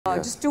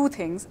Yes. Just two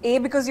things. A,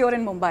 because you're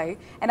in Mumbai,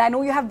 and I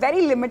know you have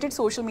very limited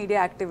social media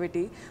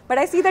activity, but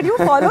I see that you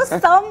follow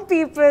some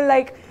people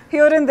like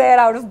here and there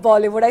out of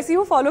Bollywood. I see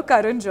you follow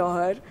Karan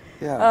Johar.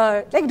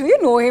 Yeah. Like, do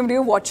you know him? Do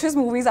you watch his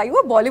movies? Are you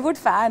a Bollywood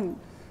fan?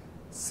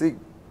 See,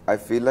 I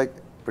feel like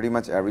pretty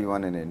much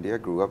everyone in India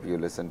grew up, you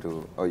listened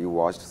to, or you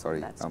watched,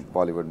 sorry,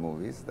 Bollywood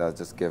movies. That's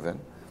just given.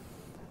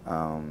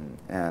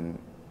 And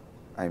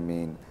I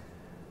mean,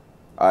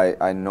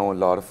 I know a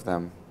lot of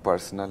them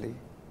personally,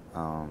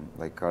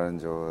 like Karan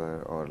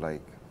Johar or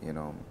like, you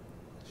know,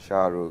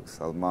 Shah, Rukh,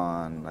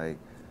 Salman, like,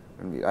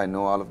 I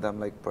know all of them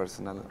like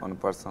on a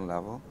personal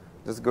level,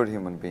 just good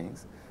human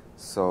beings.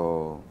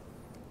 So,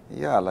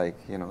 yeah, like,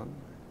 you know.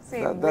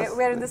 Same.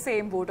 We're in the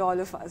same boat, all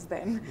of us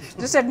then.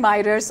 Just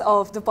admirers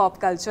of the pop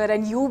culture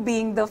and you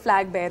being the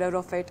flag bearer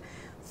of it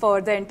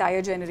for the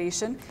entire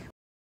generation.